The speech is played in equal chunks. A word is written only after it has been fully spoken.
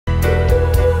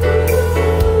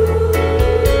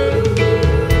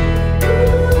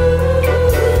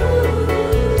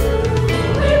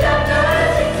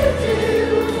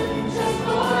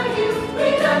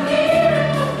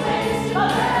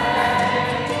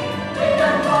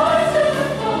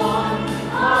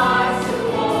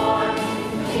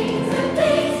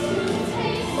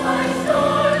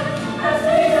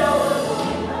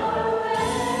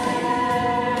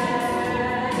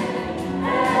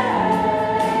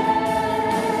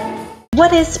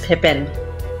What is Pippin?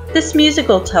 This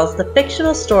musical tells the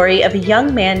fictional story of a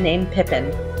young man named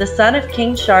Pippin, the son of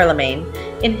King Charlemagne,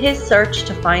 in his search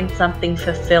to find something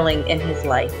fulfilling in his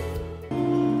life.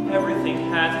 Everything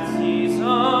has its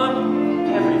season,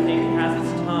 everything has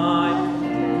its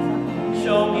time.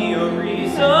 Show me a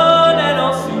reason and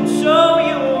I'll soon show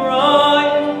you a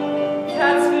rhyme.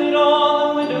 Cats fit on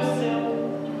the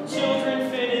windowsill,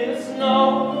 children fit in the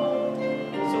snow.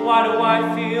 So why do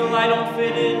I feel I don't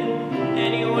fit in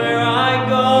anywhere I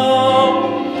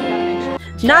go?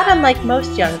 Not unlike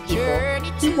most young people,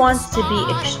 he wants to be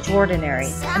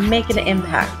extraordinary and make an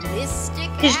impact.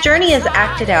 His journey is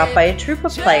acted out by a troupe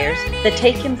of players that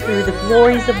take him through the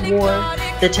glories of war,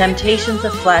 the temptations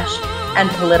of flesh, and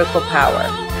political power.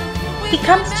 He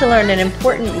comes to learn an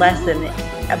important lesson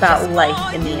about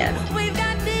life in the end.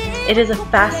 It is a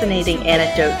fascinating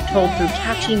anecdote told through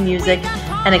catchy music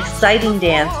and exciting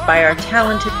dance by our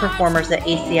talented performers at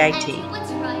ACIT.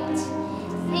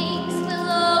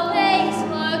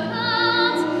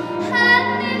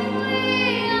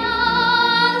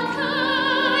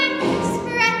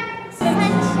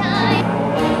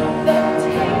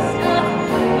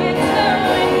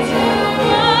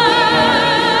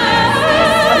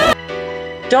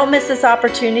 Don't miss this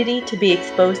opportunity to be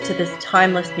exposed to this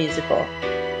timeless musical.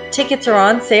 Tickets are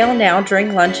on sale now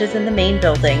during lunches in the main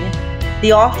building,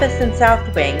 the office in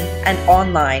South Wing, and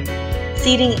online.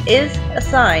 Seating is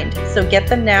assigned, so get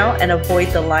them now and avoid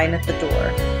the line at the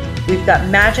door. We've got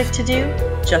magic to do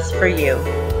just for you.